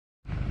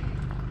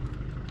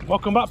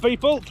Welcome back,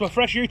 people, to a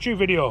fresh YouTube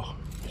video.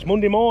 It's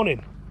Monday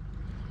morning.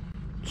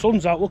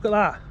 Sun's out, look at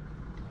that.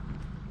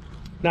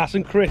 Nice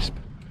and crisp.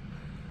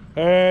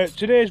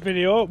 Today's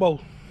video, well,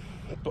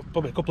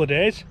 probably a couple of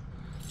days,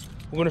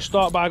 we're going to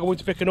start by going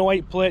to pick an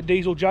 08 plate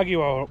diesel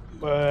Jaguar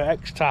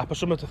X-Type or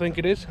something, I think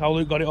it is. How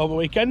Luke got it over the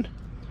weekend.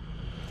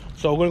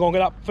 So we're going to go and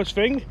get that first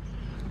thing,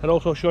 and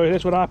also show you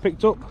this one I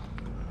picked up.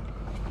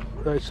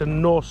 It's a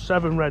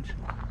 07 reg,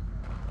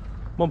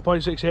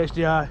 1.6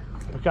 HDI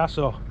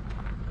Picasso.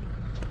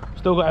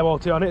 Still got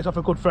MOT on it. It's off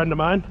a good friend of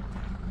mine,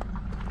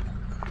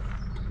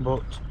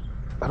 but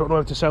I don't know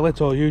if to sell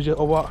it or use it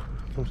or what.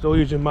 I'm still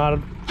using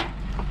mine.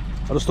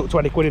 I just stuck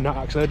 20 quid in that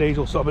actually,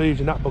 diesel, so I'll be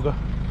using that bugger.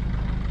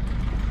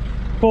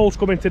 Paul's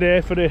coming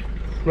today for the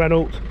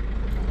Renault.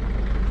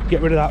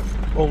 Get rid of that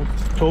old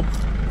tub.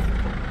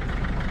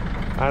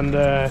 And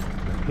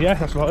yeah,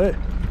 that's about it.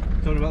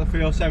 Talking about the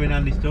 307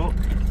 Andy's talk.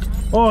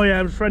 Oh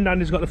yeah, his friend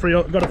Andy's got a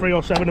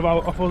 307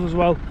 off us as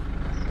well.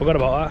 Forgot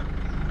about that.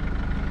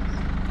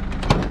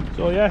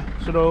 So yeah,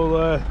 it's an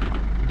old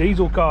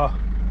diesel car.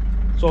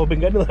 So I've been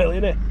getting lately,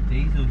 innit?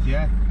 Diesels,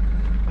 yeah.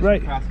 Right.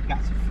 The price of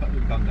gas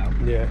have gone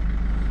down. Yeah.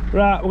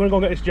 Right, we're going to go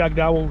get this Jag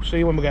now. We'll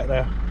see when we get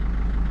there.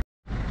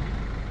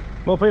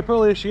 Well,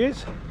 people, here she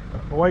is.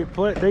 A white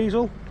plate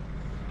diesel.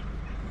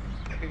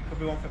 I think it could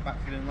be one for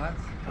Baxton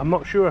lads. I'm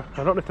not sure.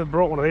 I don't know if they've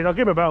brought one of these. I'll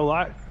give him a bell,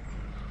 like.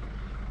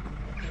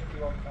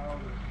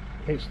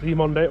 It's the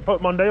Mondeo.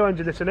 Put Mondeo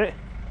engine this in it.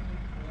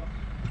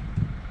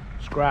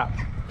 Scrap.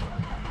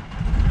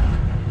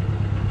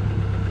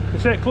 You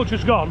say clutch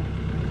is gone?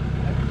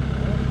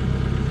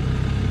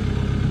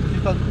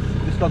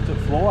 Just gone to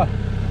the floor.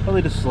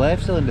 Probably the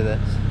slave cylinder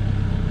this.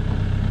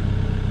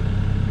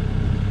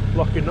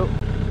 Locking up. Right,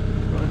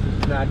 this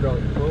is an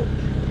hydraulic clutch.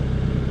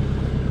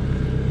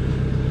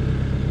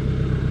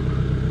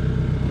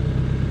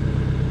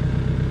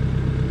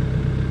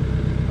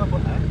 Oh,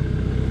 what the heck?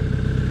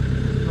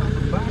 Might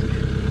come back.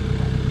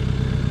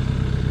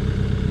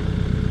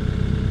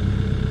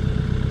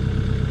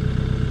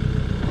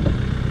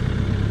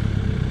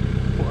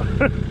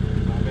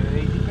 Might be an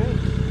easy fix.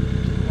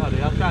 Oh, dude,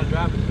 I'll try and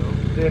drive it so.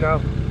 Do you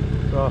know?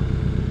 So,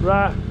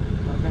 right.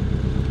 Okay.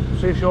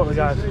 See you shortly,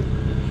 guys.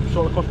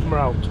 Sort the customer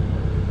out.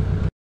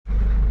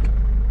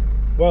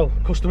 Well,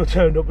 customer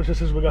turned up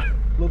just as we got.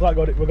 Looked like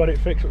we got it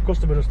fixed, but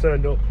customer just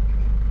turned up.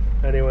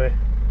 Anyway,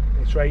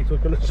 it's right. We're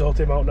going to sort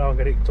him out now and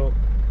get it took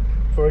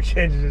before he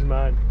changes his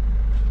mind.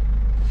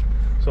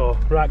 So,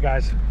 right,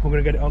 guys, we're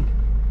going to get it on.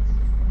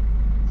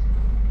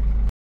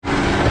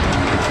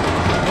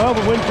 Well,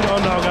 we're winching it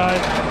on now,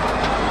 guys.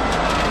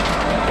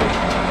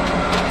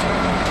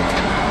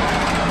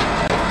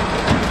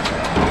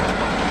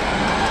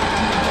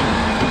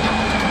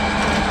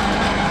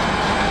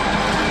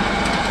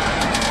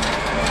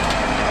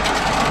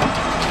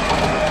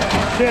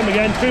 Same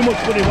again, too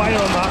much bloody wire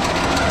on that.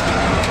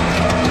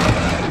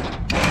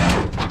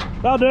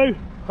 That'll do.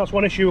 That's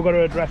one issue we're going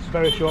to address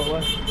very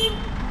shortly.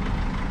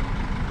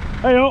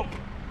 Hey up!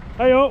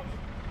 Hey up!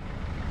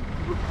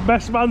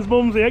 Best man's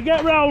mum's here.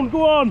 Get round,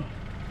 go on!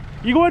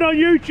 You're going on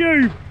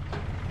YouTube!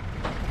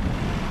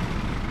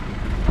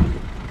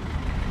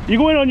 You're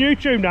going on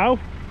YouTube now?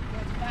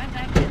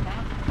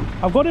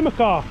 I've got him a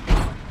car.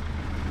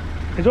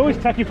 He's always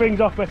taking things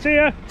off me. See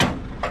ya!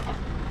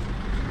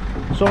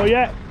 So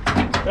yeah.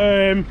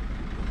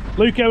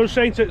 Luke, I was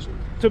saying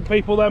to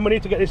people then, we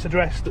need to get this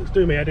addressed. Let's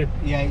do me head in.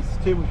 Yeah, it's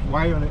too much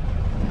wire on it.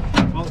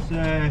 What's it's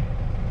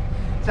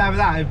either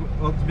that,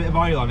 wants a bit of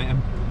oil on it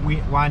and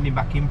winding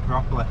back in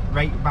properly.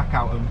 Right back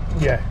out and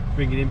Yeah.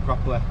 bring it in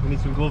properly. We need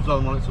some gloves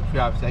on when it's up to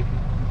drive, so you can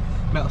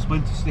metal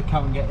splinters stick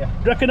out and get you. Do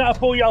you reckon that'll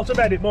pull you out of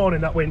bed in the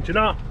morning, that winch, or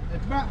not?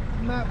 It might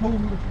pull,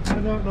 I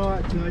don't know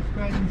actually,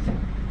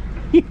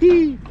 it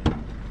depends.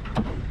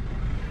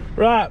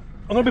 Right.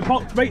 I'm going to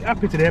be very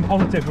happy today and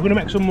positive. We're going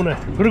to make some money.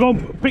 We're going to go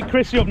and pick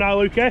Chrissy up now,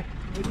 Luke. Eh?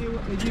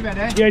 Is you ready?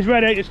 Yeah, he's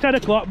ready. It's 10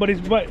 o'clock, but he's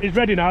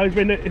ready now. He's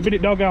been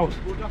at doghouse.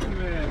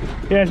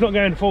 Yeah, he's not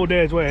getting a full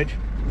day's wage.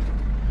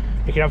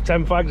 He can have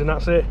 10 fags and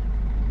that's it.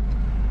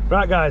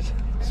 Right, guys.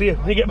 See you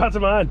when you get back to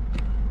mine.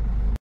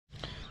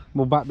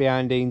 We're back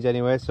behind Dean's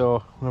anyway,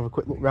 so we'll have a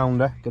quick look round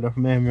there, get off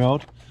the main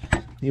road.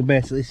 You'll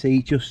basically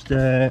see just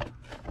have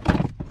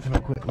a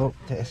quick look,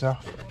 take this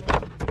off.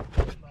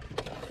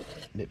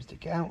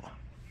 Dipstick out.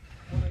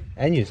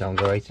 Engine sounds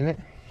alright, isn't it?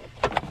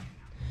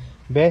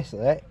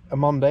 Basically, a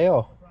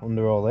Mondeo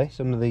under all this,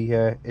 under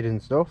the hidden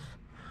stuff.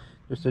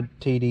 Just a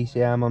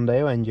TDCR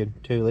Mondeo engine,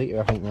 2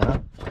 litre I think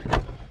that.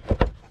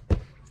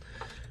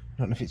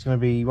 Don't know if it's going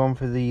to be one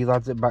for the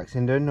lads at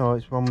Baxenden or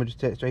it's one we just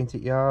take straight to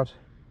the yard.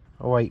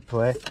 A white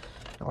plate.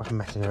 Not like I'm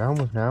messing around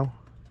with now.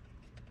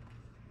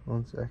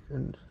 1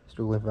 second.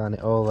 Struggling to find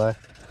it all there.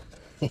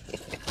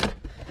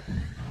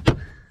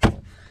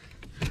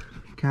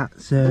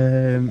 Cat's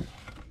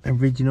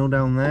original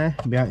down there,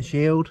 behind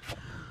shield.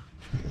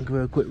 I'll give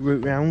her a quick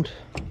route round.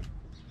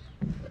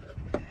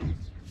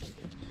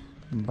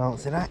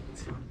 Balancing act.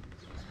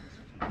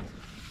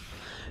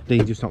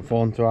 Dean's just not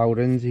fallen to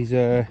Howden's. He's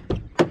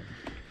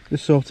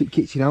just sorted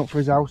kitchen out for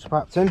his house,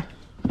 Captain.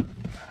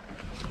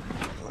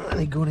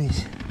 Any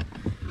goodies?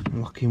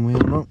 Locking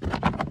wheel up.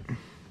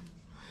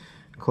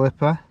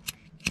 Clipper.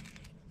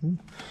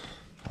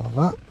 All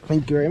that.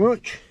 Thank you very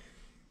much.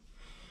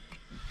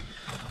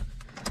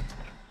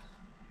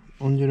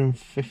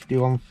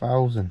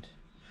 151,000.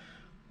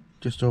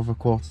 Just over a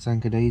quarter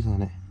tank of diesel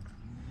in it.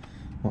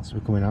 What's to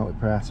be coming out with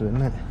price of it,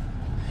 isn't it?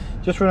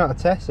 Just run out of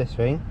test this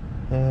thing.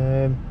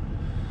 I'll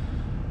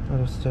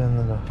just turn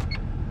that off.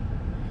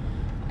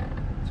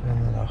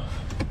 Turn that off.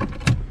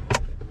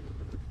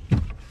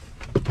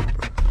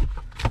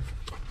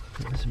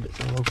 There's a bit of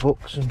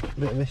logbooks and a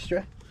bit of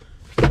history.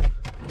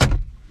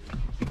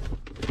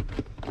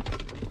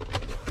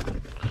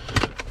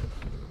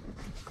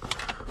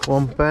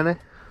 £1.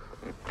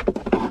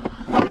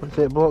 That's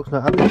it, bloke's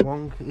not had it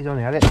long. He's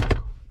only had it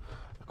a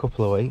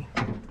couple of weeks.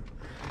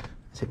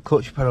 It's a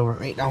clutch pedal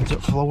right down to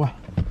the floor.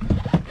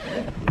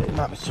 It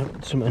might be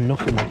something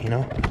nothing, you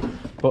know.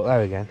 But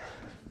there again,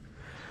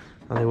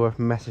 are they worth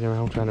messing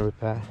around trying to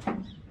repair?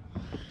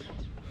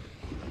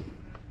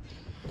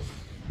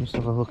 Just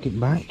have a look at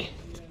back.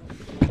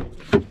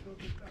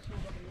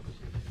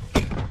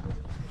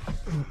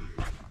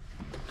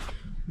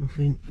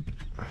 Nothing.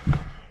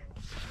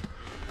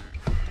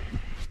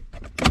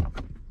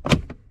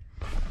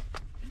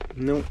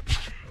 Nope.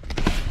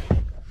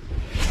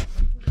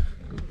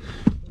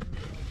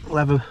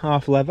 Leather,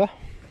 half leather.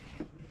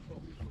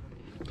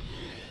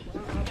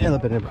 It'll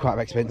have been quite an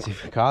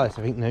expensive car this,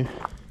 I think, now.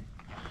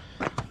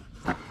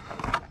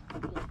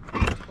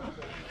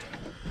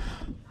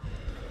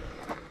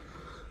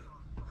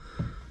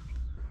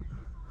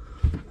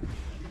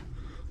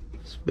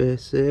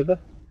 Space saver.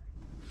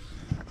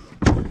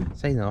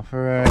 Saying that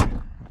for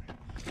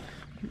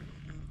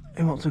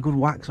who wants a good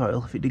wax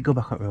oil if it did go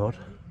back on the road.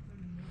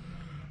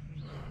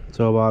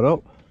 Tow bar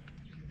up.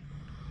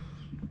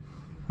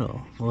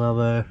 Oh, we'll have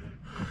a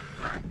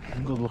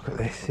good look at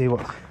this, see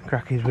what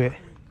crack is with it.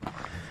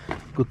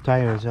 Good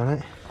tyres on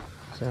it.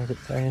 Good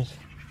tyres.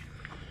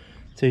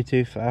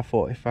 225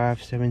 45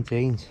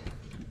 17s.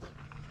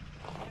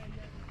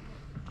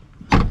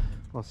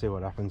 We'll see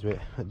what happens with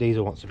it. The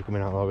diesel wants to be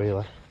coming out though,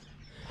 really.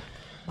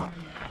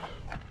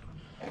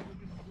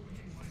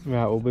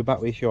 Right, we'll be back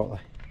with you shortly.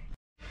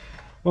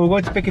 Well,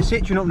 we're going to pick a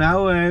Citroen up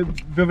now.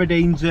 Brother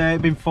Dean's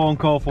been phone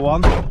call for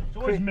one. It's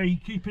always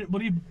me keeping it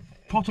bloody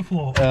pot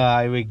afloat.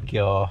 Here we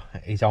go.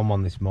 He's on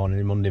one this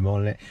morning, Monday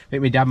morning. I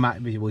think my dad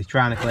might be, well, he's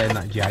trying to claim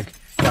that Jag.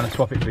 Trying to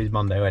swap it for his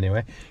Mondo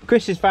anyway.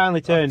 Chris has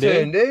finally turned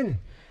in.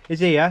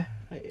 Is he, yeah?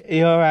 Are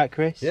you alright,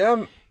 Chris? Yeah.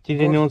 Do you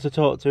need anyone to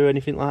talk to or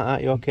anything like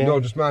that? You okay?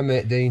 No, just my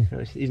mate Dean.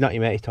 He's not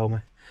your mate, he's told me.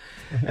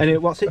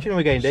 And what Citroen are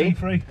we getting, Dean?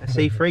 C3. A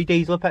C3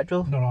 diesel or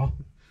petrol? No.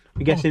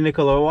 You guessing the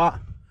colour or what?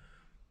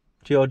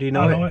 Do you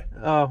know, I know it?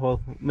 Oh,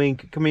 well,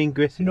 come in,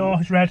 Chris. No,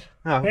 it's red.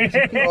 Oh,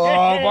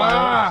 Oh,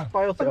 wow.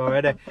 Spoiled it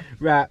already.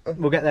 Right,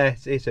 we'll get there.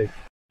 See you soon.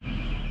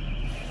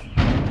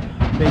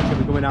 Dean should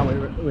be coming out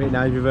with it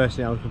now. He's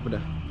reversing out.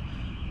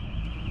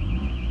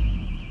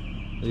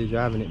 Are you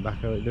driving it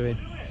back? How are you doing?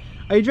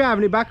 Are you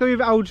driving it back? Or are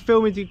you out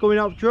filming to coming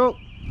out of the truck?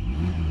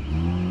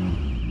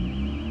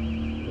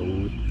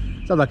 Oh,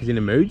 sounds like he's in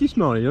a mood this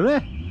morning,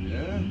 doesn't he?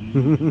 Yeah.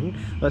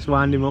 Let's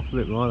wind him up a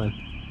bit more then.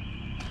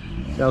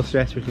 See how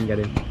stressed we can get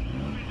him.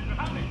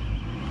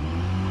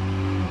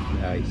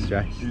 Yeah, he's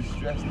stressed. He's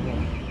stressed now.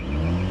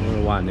 I'm going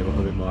to wind him up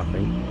a bit more, I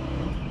think.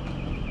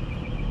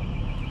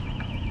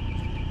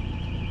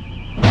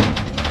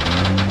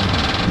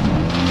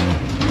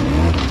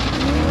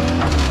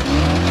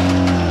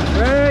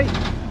 Right.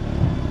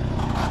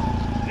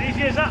 As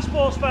easy as that,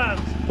 sports fans.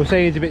 We're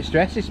saying he's a bit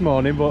stressed this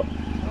morning, but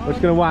we're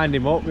just going to wind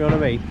him up, you know what I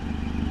mean?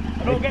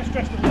 I don't get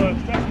stressed at work.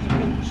 Stress is a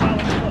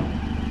silent killer.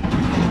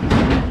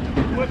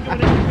 Work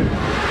doing it.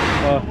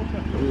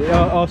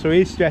 Oh, so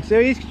he's stressed.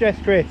 So he's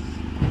stressed, Chris.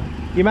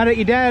 You're mad at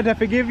your dad, I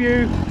forgive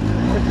you.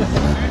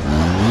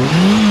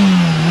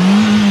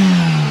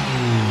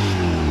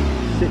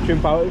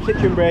 Citroen power,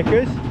 Citroen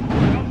breakers.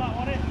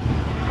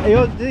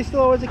 Does he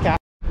still always a cat?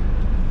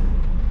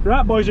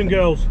 Right, boys and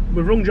girls,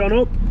 we've rung John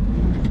up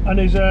and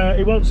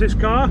he wants this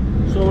car,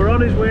 so we're on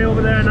his way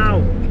over there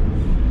now.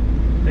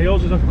 He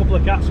owes us a couple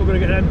of cats, so we're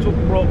going to get them took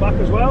and brought back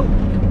as well.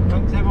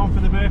 Thanks everyone for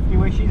the birthday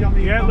wishes on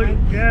the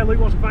Luke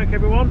wants to thank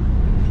everyone.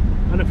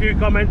 And a few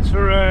comments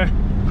for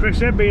Chris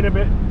being a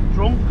bit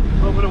drunk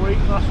over the week,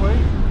 last week.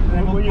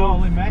 Everyone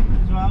calling me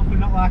as well for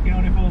not liking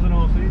Only Fools and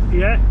Horses.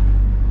 Yeah.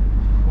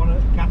 One of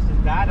the casters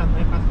died, haven't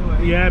they? Passed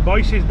away. Yeah,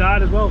 Boyce's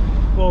died as well.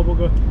 Poor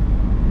bugger.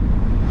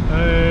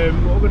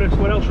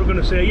 What else we're going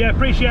to say? Yeah,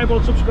 appreciate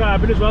everyone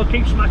subscribing as well.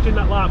 Keep smashing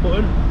that like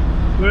button.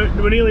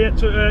 We're nearly at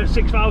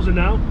 6,000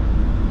 now,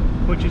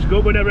 which is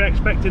good. We never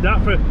expected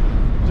that for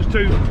just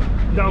two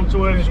down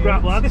to earth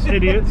scrap lads,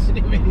 idiots.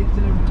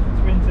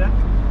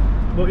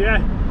 But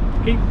yeah,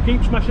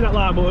 keep smashing that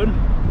like button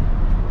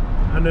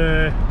and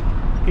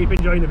keep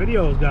enjoying the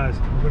videos, guys.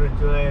 We're going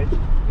to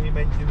he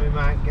mentioned we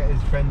might get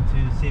his friend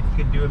to see if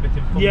he can do a bit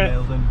of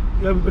thumbnails.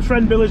 Yeah, my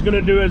friend Billy's going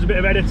to do us a bit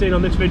of editing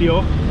on this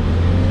video.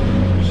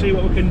 See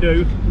what we can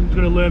do. He's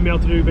going to learn me how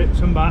to do bits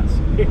and bats.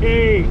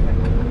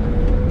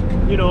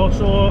 You know,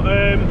 so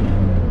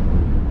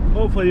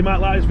hopefully you might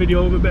like this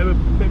video with a bit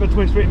of a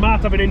twist. It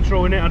might have an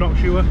intro in it, I'm not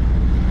sure.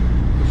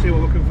 We'll see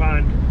what we can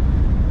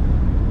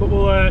find. But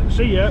we'll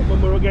see you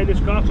when we're getting this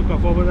car took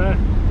off over there.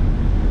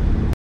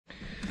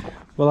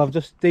 Well,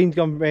 Dean's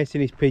gone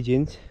racing his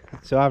pigeons,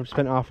 so I've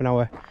spent half an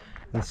hour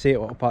and see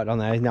what I parked on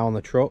there. He's now on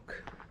the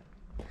truck.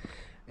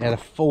 He had a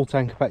full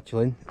tank of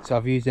petrol in, so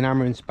I've used an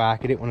hammer and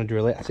spark. I didn't want to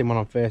drill it. I seen one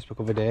on Facebook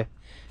the other day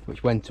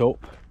which went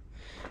up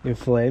in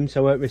flames,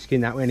 so I weren't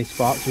risking that with any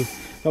sparks. So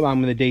not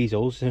mind with the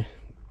diesels,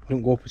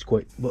 don't go up as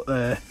quick, but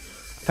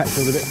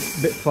petrol's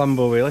a bit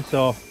flammable really,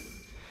 so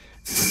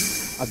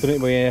I've done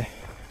it with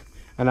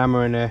an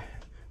hammer and a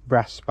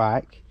brass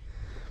spike,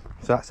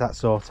 so that's that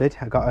sorted.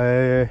 I got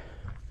a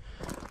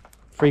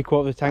 3/4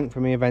 of the tank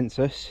from the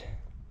Aventus,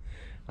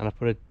 and I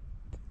put a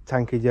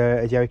tank of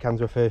jerry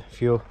cans worth of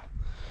fuel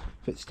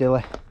for it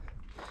stilly.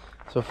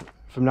 So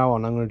from now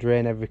on I'm going to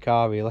drain every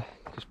car really,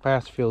 because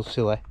price feels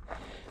silly,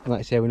 and like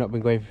I say, we've not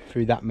been going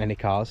through that many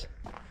cars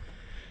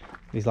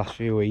these last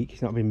few weeks.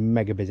 It's not been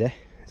mega busy,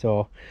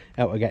 so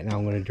out I get now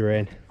I'm going to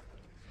drain.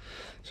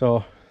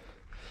 So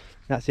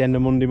that's the end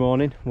of Monday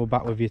morning. We'll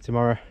back with you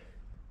tomorrow.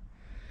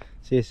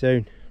 See you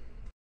soon.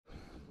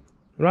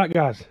 Right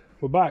guys,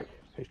 we're back.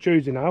 It's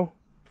Tuesday now.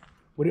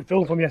 We didn't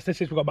film from yesterday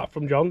since we got back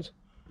from John's.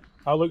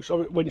 I looked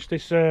winched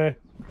this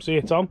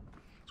Seat Tom.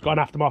 It's got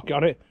an aftermarket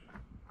on it.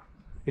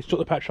 He's took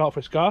the petrol out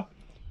for his car.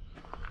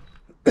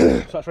 So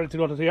that's ready to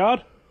go to the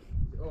yard.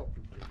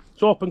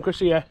 It's open,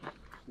 Chrissy, yeah.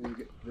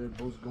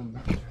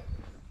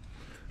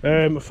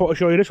 I thought I'd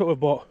show you this what we've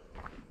bought.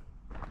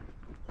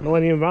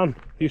 Millennium van.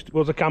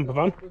 Was a camper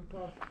van.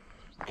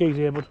 Keys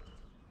here, bud.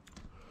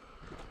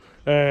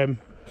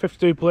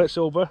 52 plate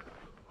silver,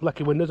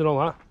 lecky windows and all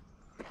that.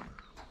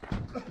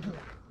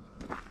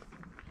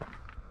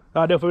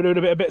 I don't know if we're doing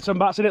a bit of bits and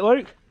bats in it,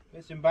 Luke.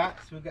 Bits and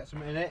bats, we'll get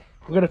something in it.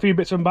 We've got a few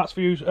bits and bats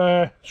for you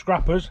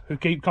scrappers who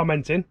keep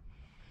commenting.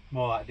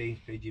 More like Dean's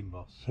pigeon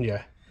boss.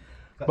 Yeah.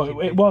 But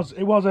it was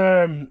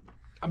a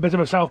bit of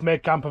a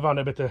self-made camper van,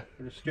 a bit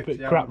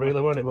crap really,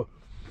 wasn't it? But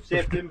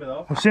saved timber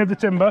though. We've saved the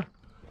timber,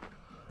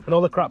 and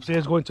all the crap's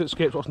here's going to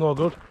escape what's no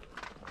good.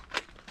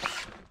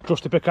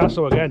 Trusty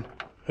Picasso again,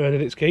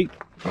 earning its keep.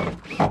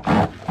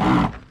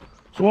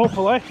 So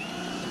hopefully,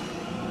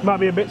 might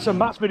be a bits and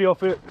bats video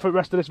for the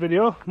rest of this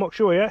video. I'm not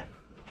sure yet.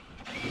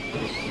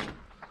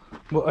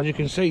 But as you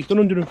can see, it's done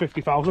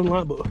 150,000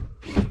 like, but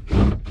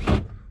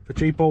for a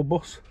cheap old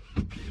bus,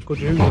 good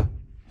use.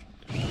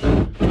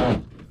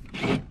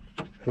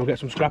 We'll get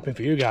some scrapping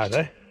for you guys,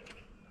 eh?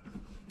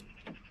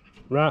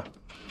 Right,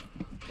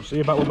 we'll see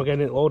you back when we're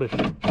getting it loaded.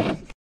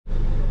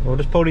 We're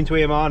just pulled into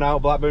EMR now,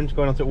 Blackburn's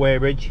going on to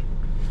Weybridge.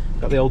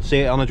 Got the old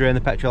Seat on to drain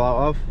the petrol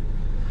out of.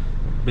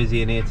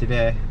 Busy in here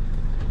today.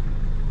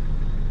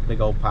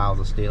 Big old piles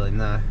of steel in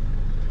there.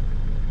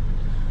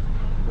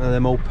 One of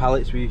them old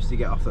pallets we used to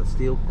get off that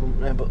steel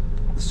company, but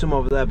there's some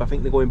over there, but I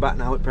think they're going back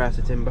now at price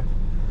of timber.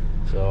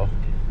 So,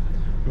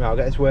 right, I'll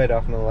get this weighed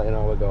off and I'll let you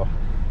know where we go.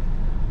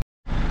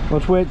 Well,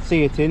 it's weighed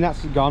Seat in,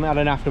 that's gone, it had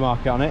an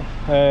aftermarket on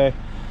it.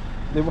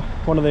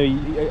 One of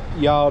the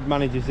yard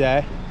managers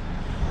there,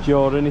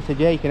 Jordan, he said,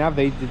 yeah, you can have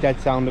these, the dead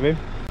sound of him.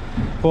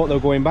 Thought they were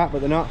going back, but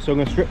they're not, so I'm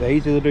going to strip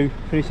these. They'll do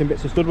finishing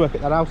bits of stud work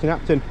at that house in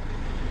Acton,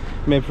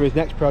 maybe for his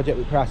next project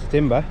with price of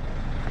timber.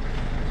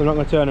 So I'm not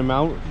going to turn them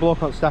out.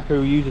 Bloke on Stacker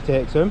who usually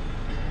takes them,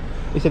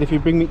 he said if you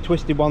bring me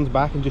twisted ones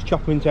back and just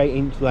chop them into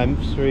 8-inch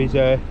lengths for his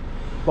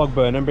log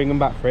burner and bring them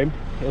back for him,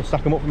 he'll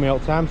stack them up for me all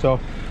the time. So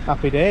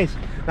happy days.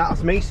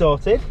 That's me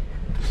sorted.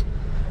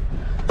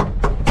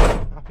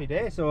 Happy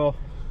days. So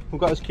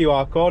we've got his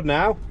QR code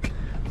now.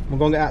 We're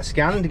going to get that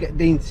scanned to get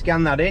Dean to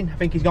scan that in. I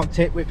think he's got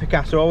tipped with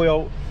Picasso, we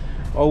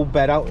old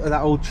bed out of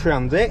that old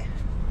Transit.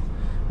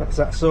 That's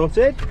that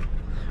sorted.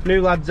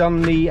 New lads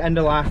on the end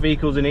of life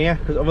vehicles in here,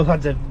 because other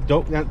lads have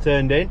ducked and haven't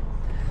turned in,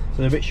 so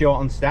they're a bit short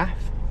on staff.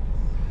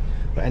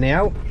 But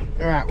anyhow,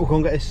 alright, we'll go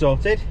and get this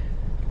sorted.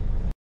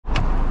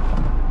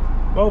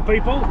 Well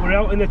people, we're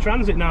out in the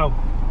Transit now,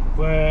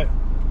 where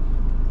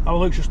our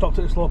Luke's just stopped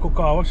at this local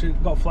car wash.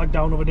 It got flagged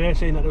down the other day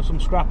saying that there was some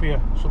scrap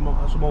here, some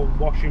old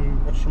washing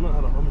or something,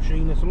 I don't know,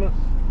 machine or something.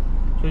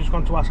 So he's just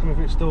gone to ask him if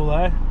it's still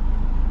there.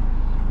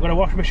 We've got a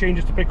wash machine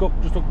just to pick up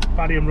just up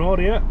Padiham Road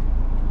here.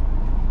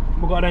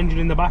 We've got an engine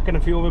in the back and a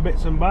few other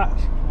bits and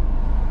bats.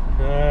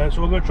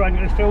 So we're going to try and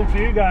get this filmed for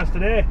you guys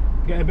today.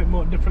 Get a bit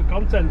more different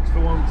content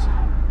for once,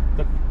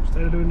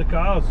 instead of doing the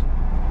cars.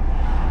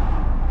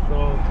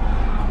 So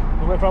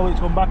we'll wait for our Luke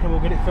to come back and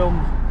we'll get it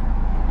filmed.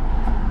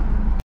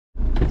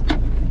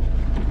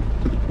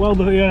 Well,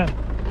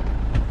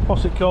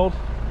 what's it called?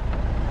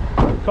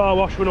 Car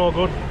wash were no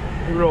good.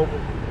 It were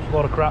open. It's a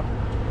lot of crap.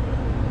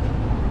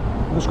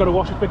 I'm just got to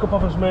wash his pickup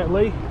off his mate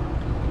Lee.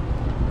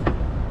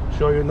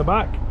 Show you in the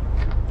back.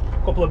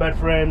 A couple of bed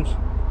frames,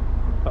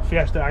 that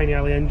Fiesta Heine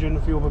Alley engine,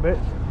 a few other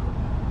bits.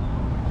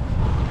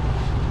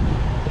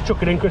 Just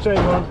chuck it in, Chris, ain't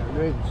on.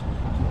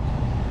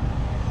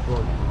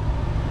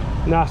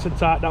 Nice and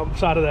tight down the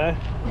side of there.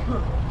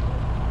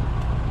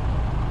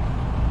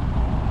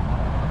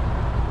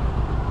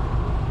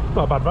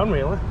 Not a bad van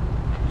really.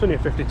 It's only a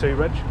 52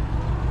 reg.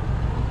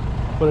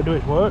 But I do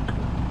its work.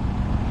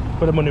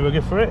 for the money we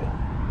give for it.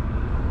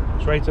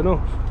 It's right enough.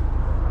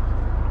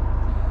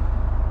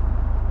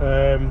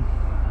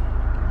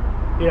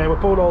 Yeah, we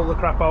pulled all the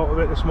crap out of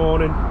it this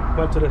morning,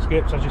 went to the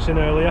skips as you seen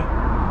earlier.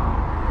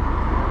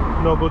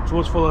 No good to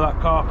us, full of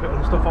that carpet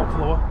and stuff on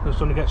floor. It's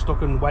going to get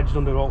stuck and wedged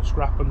under all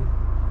scrap and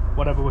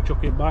whatever we're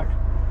chucking back.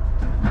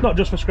 Not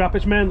just for scrap,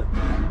 it's mainly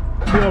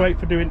alright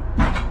for doing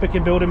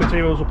picking building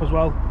materials up as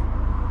well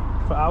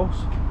for house,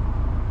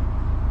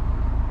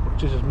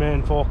 which is his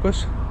main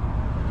focus.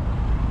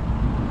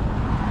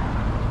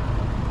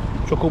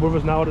 Chuckle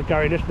Brothers now to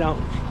carry this down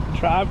the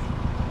drive.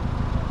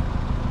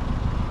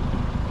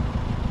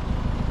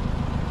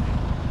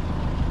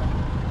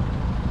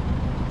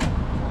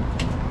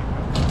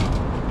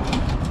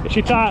 It's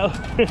your title.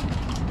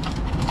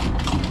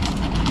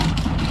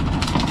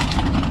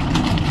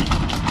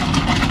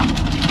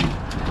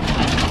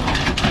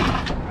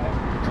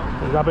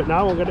 Grab it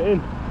now, we'll get it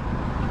in.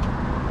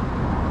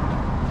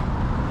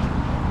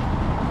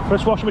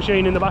 First wash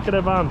machine in the back of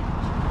the van.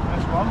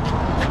 First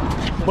one.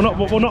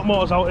 We're not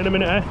motors out in a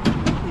minute, eh?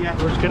 Yeah.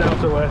 We'll just get it out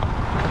of the way.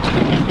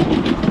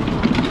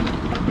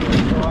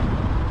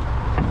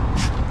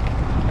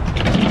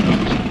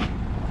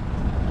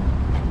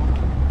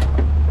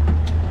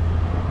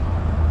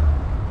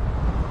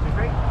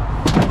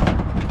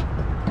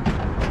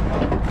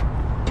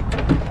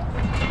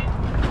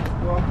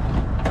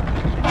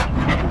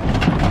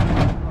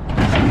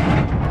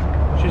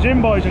 She's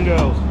in, boys and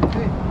girls.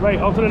 Right,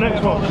 on to the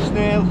next one. The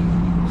snail.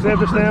 Save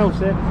the snail, save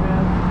the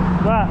snail.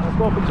 Right, let's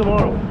go for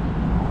tomorrow.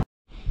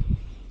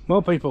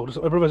 Well people, just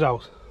at my brother's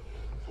house.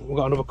 We've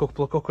got another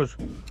couple of cookers.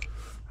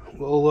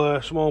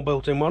 Little small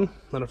built-in one,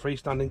 and a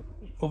freestanding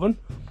oven.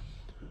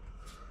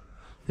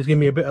 He's given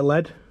me a bit of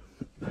lead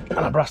and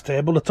a brass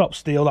table. The top's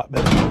steel, that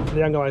bit.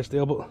 The angle line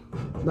steel, but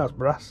that's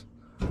brass.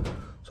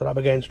 So that'll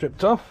be getting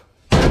stripped off.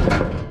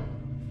 The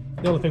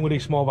only thing with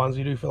these small vans,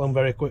 you do fill them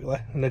very quickly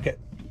and they get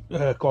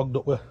clogged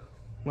up with,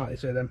 like they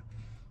say, them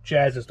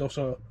chairs and stuff,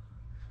 so it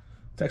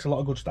takes a lot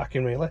of good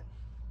stacking really.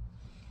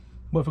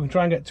 But if we can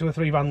try and get 2 or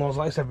 3 van loads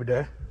like this every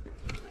day,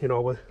 you know,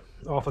 with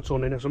half a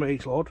ton in or something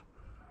each load,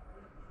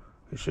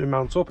 it soon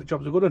mounts up. It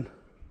job's a good one.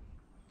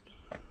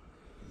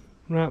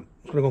 Right, I'm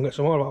just gonna go and get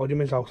some more out of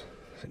Jimmy's house,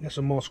 get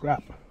some more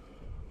scrap.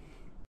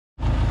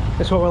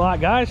 This is what we like,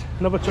 guys.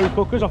 Another 2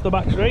 cookers off the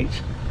back streets,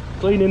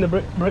 cleaning the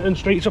Britain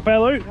streets up here,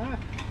 Luke,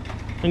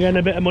 and getting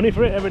a bit of money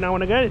for it every now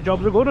and again. It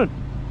job's a good one.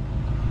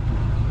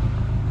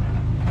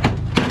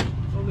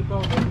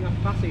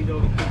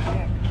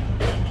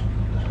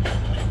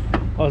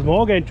 Oh, there's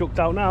more getting chucked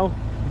out now.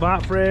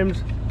 Back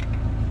frames,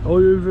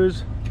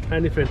 hoovers,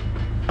 anything.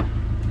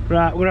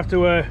 Right, we're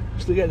gonna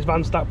have to get this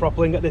van stacked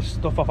properly and get this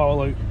stuff off our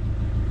loot.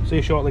 See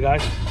you shortly,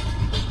 guys.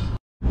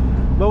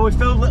 Well, we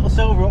filled Little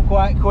Silver up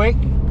quite quick.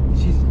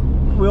 She's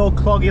real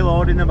cloggy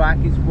load in the back.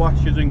 It's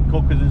washers and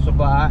cookers and stuff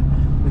like that.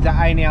 There's that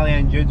Iron Alley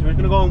engine. So we're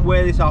gonna go and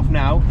weigh this off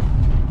now,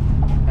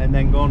 and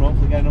then go and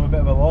hopefully get another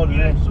bit of a load.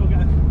 Yeah, so we'll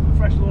get a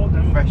fresh load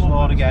then. Fresh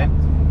load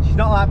again. She's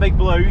not that big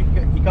blue.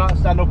 You can't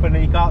stand up in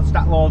her, you can't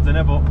stack loads in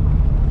her, but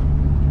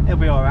it'll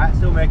be alright.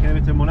 Still making a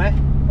bit of money.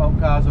 Boat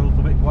cars are a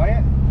little bit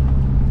quiet.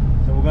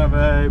 So we're going to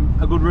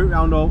have a good route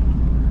round all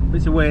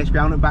bits of waste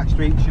round at back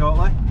street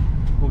shortly.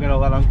 We'll get all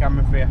that on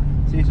camera for you.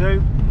 See you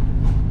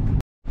soon.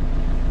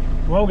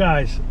 Well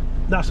guys,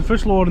 that's the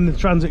first load in the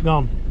Transit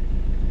gone.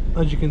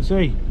 As you can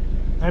see,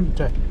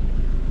 empty.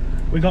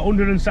 We got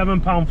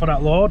 £107 for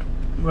that load.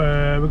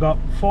 We got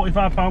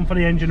 £45 for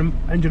the engine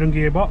and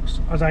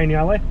gearbox as Iron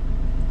Alley.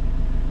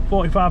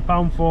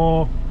 £45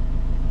 for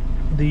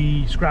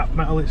the scrap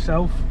metal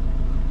itself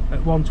at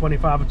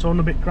 £125 a ton.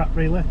 A bit crap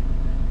really,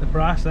 the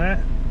price there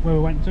where we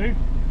went to.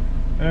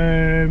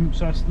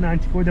 So that's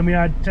 90 quid. Then we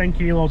had 10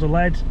 kilos of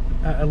lead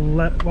at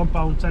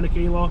 £1.10 a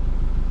kilo,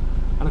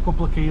 and a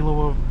couple of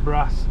kilo of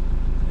brass.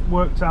 It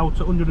worked out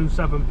at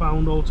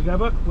 £107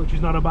 altogether, which is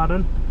not a bad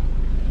one,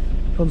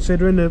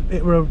 considering that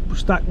it were a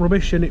stack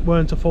rubbish and it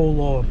weren't a full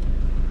load.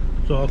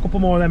 So a couple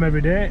more of them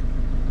every day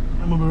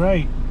and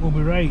we'll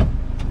be right.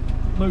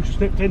 Luke's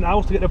just nipped in the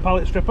house to get the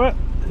pallet stripper.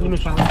 For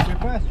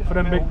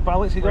them big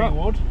pallets he got.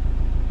 Wood.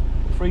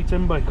 Free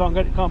timber. You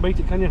can't beat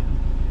it, can you?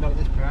 Not at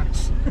this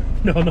price.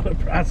 No, not at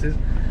prices.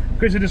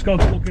 Chris had just gone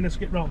to look in a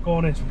skip rock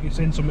corner, so he's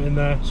seen something in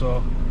there,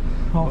 so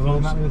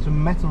Hopefully there's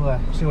some metal there.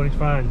 see what he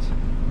finds.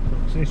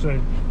 See you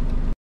soon.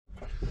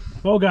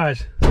 Well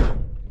guys,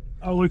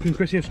 our Luke and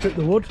Chrissy have stripped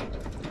the wood,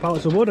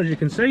 pallets of wood, as you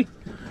can see.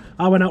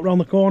 I went out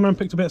round the corner and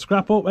picked a bit of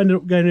scrap up, ended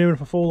up getting here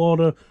with a full load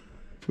of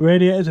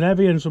radiators and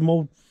heavy and some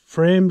old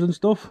frames and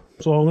stuff.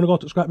 So I'm going to go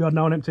to the scrapyard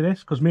now and empty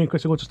this, because me and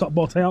Chris are going to stop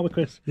both out with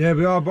Chris. Yeah,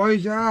 we are,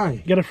 boys,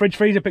 aye. Get a fridge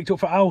freezer picked up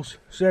for house,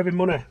 saving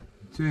money.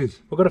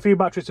 Cheers. We've got a few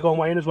batteries to go and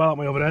weigh in as well,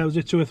 haven't we, over there? Was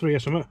it 2 or 3 or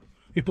something?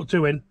 You put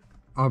 2 in.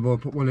 I've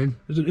put one in.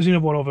 There's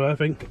another one over there, I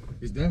think.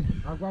 Is there?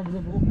 I'll grab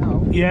another look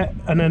now. Yeah,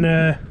 and then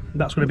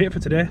that's going to be it for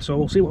today. So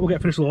we'll see what we'll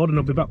get for this load and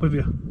I'll be back with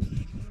you.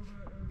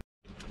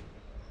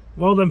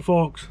 Well then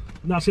folks,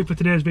 that's it for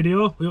today's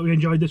video. We hope you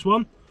enjoyed this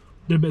one.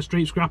 Did a bit of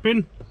street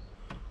scrapping.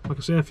 Like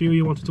I say, a few of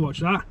you wanted to watch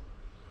that.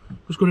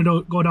 Just going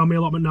to go down my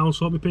allotment now and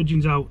sort my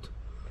pigeons out.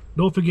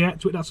 Don't forget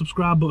to hit that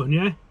subscribe button,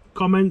 yeah?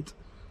 Comment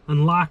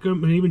and like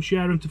them and even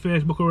share them to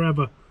Facebook or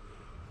wherever.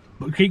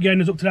 But keep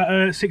getting us up to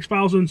that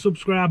 6,000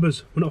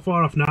 subscribers. We're not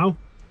far off now.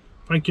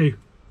 Thank you.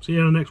 See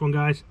you on the next one,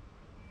 guys.